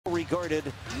regarded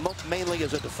mainly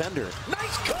as a defender.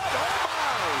 Nice cut, oh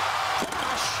my!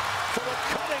 Bosh for the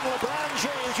cutting LeBron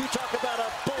James. You talk about a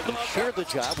bulldog. He shared the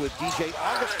job with DJ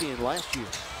Augustine last year.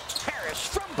 Harris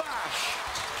from Bosh.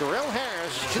 Terrell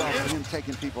Harris. Him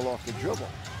taking people off the dribble.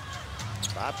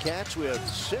 Bobcats with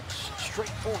 6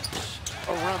 straight points.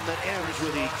 A run that ends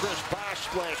with the Chris Bosh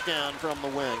splashdown from the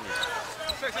wing.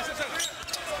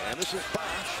 And this is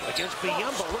Bosh against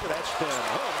Biyombo. Look at that spin.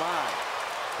 Oh my.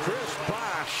 Chris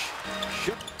Bosh.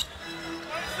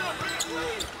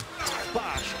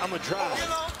 Bosh on the drive.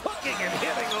 Hooking and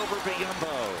hitting over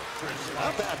Biyombo. How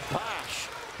about Bosh?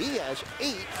 He has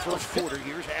 8 first quarter.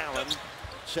 Here's Allen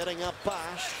setting up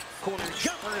Bosh. Corner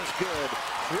jumper is good.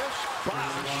 Chris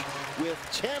Bosh with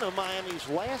 10 of Miami's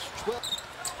last 12.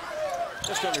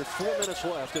 Just under 4 minutes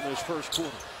left in this first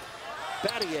quarter.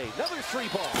 Battier, another 3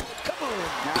 ball. Come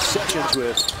on. Sessions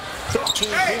with 13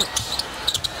 points.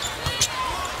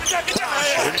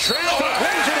 Bosh in traffic.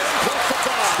 Lays it in.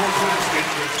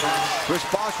 Chris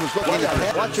Bosh was looking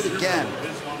ahead. Watch it again.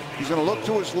 He's going to look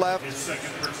to his left.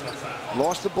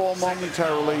 Lost the ball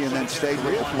momentarily and then stayed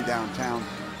with it from downtown.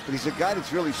 But he's a guy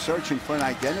that's really searching for an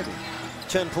identity.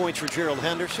 10 points for Gerald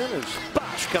Henderson as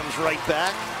Bosh comes right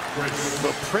back.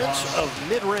 The prince of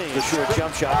mid-range. The short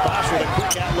jump shot. Bosh with a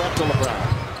quick outlet to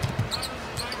LeBron.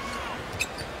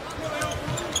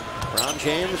 LeBron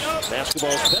James,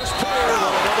 basketball's best player.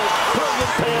 Another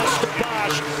brilliant pass to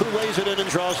Bosh, who lays it in and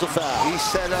draws the foul. He's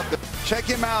set up. Check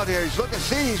him out here. He's looking.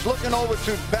 See, he's looking over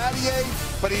to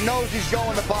Battier, but he knows he's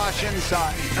going to Bosh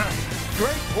inside.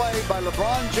 Great play by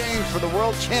LeBron James for the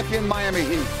world champion Miami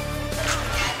Heat.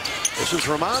 This is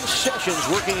Ramon Sessions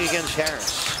working against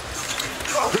Harris.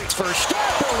 Great first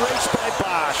step, erased by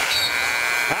Bosh.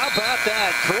 How about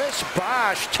that? Chris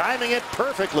Bosh timing it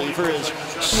perfectly for his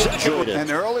second.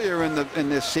 And earlier in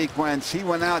this sequence, he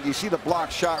went out. You see the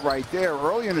block shot right there.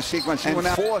 Earlier in the sequence, he went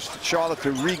out, forced Charlotte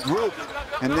to regroup,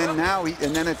 and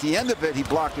then at the end of it, he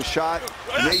blocked a shot.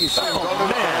 And there you see him go to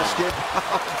the basket.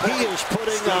 He is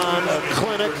putting on a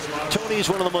clinic. Tony's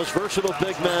one of the most versatile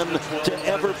big men to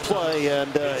ever play,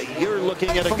 and you're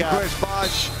looking at a guy. Chris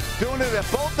Bosh doing it at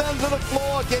both ends of the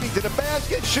floor, getting to the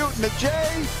basket, shooting the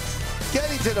J.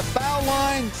 Getting to the foul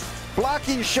line,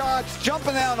 blocking shots,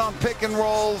 jumping out on pick and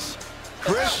rolls.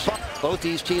 Both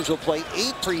these teams will play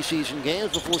 8 preseason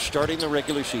games before starting the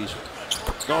regular season.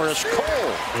 Norris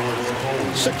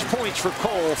Cole. 6 points for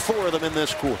Cole, 4 of them in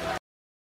this quarter.